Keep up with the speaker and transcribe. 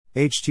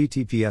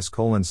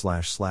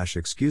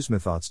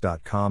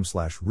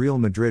https://excusemethots.com/Real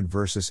Madrid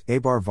vs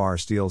Eibar VAR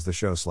steals the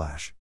show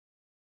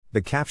 /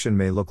 The caption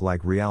may look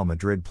like Real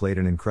Madrid played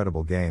an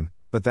incredible game,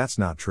 but that's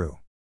not true.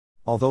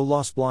 Although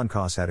Los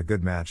Blancos had a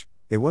good match,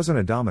 it wasn't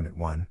a dominant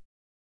one.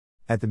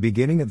 At the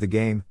beginning of the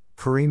game,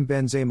 Karim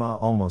Benzema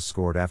almost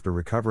scored after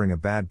recovering a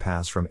bad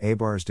pass from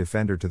Eibar's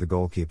defender to the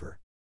goalkeeper.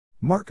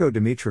 Marko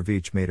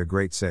Dimitrovic made a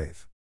great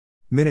save.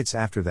 Minutes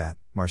after that,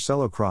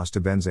 Marcelo crossed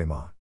to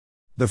Benzema.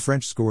 The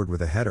French scored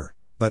with a header,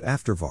 but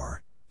after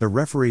VAR, the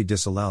referee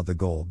disallowed the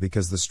goal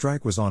because the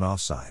strike was on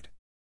offside.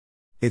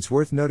 It's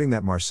worth noting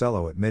that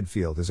Marcelo at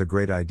midfield is a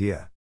great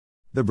idea.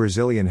 The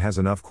Brazilian has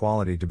enough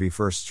quality to be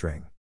first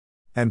string.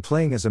 And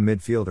playing as a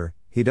midfielder,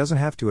 he doesn't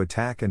have to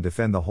attack and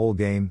defend the whole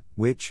game,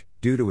 which,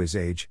 due to his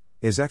age,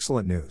 is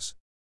excellent news.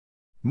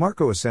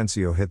 Marco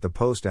Asensio hit the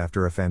post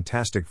after a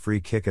fantastic free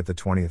kick at the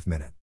 20th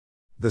minute.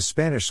 The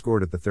Spanish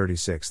scored at the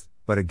 36th,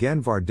 but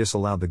again VAR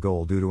disallowed the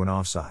goal due to an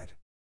offside.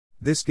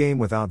 This game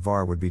without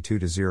VAR would be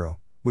 2-0,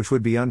 which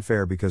would be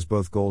unfair because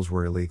both goals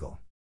were illegal.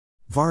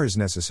 VAR is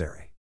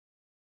necessary.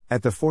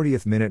 At the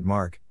 40th minute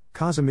mark,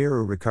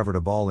 Casemiro recovered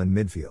a ball in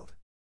midfield.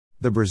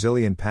 The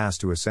Brazilian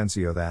passed to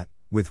Asensio that,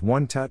 with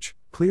one touch,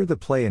 cleared the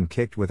play and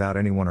kicked without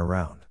anyone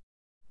around.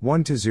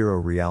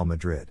 1-0 Real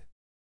Madrid.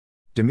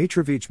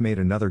 Dimitrovic made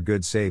another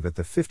good save at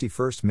the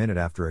 51st minute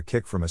after a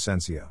kick from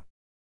Asensio.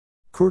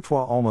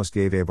 Courtois almost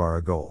gave Eibar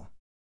a goal.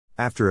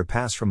 After a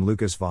pass from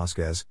Lucas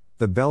Vazquez,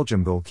 the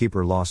Belgium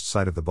goalkeeper lost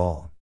sight of the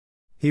ball.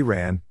 He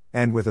ran,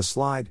 and with a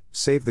slide,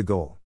 saved the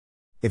goal.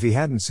 If he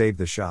hadn't saved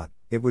the shot,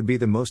 it would be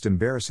the most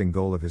embarrassing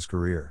goal of his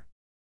career.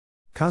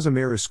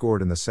 Casemiro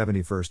scored in the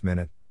 71st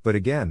minute, but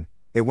again,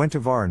 it went to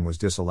VAR and was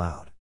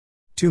disallowed.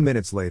 2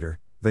 minutes later,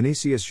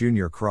 Vinicius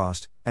Jr.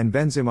 crossed, and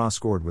Benzema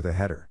scored with a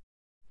header.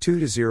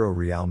 2-0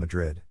 Real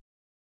Madrid.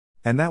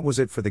 And that was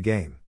it for the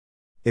game.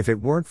 If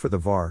it weren't for the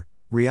VAR,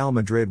 Real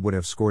Madrid would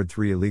have scored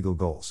 3 illegal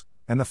goals,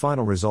 and the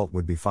final result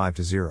would be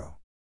 5-0.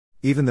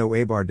 Even though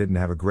Eibar didn't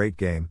have a great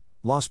game,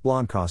 Los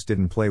Blancos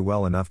didn't play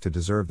well enough to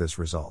deserve this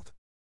result.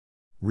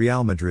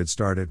 Real Madrid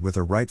started with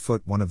a right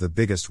foot, one of the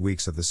biggest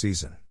weeks of the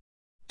season.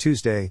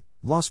 Tuesday,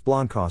 Los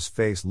Blancos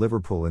face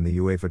Liverpool in the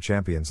UEFA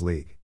Champions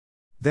League.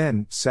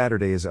 Then,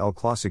 Saturday is El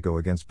Clásico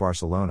against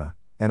Barcelona,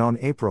 and on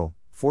April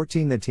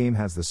 14 the team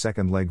has the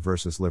second leg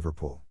versus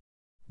Liverpool.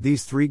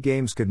 These 3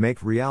 games could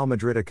make Real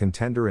Madrid a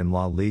contender in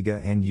La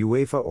Liga and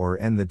UEFA or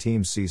end the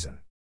team's season.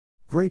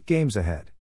 Great games ahead.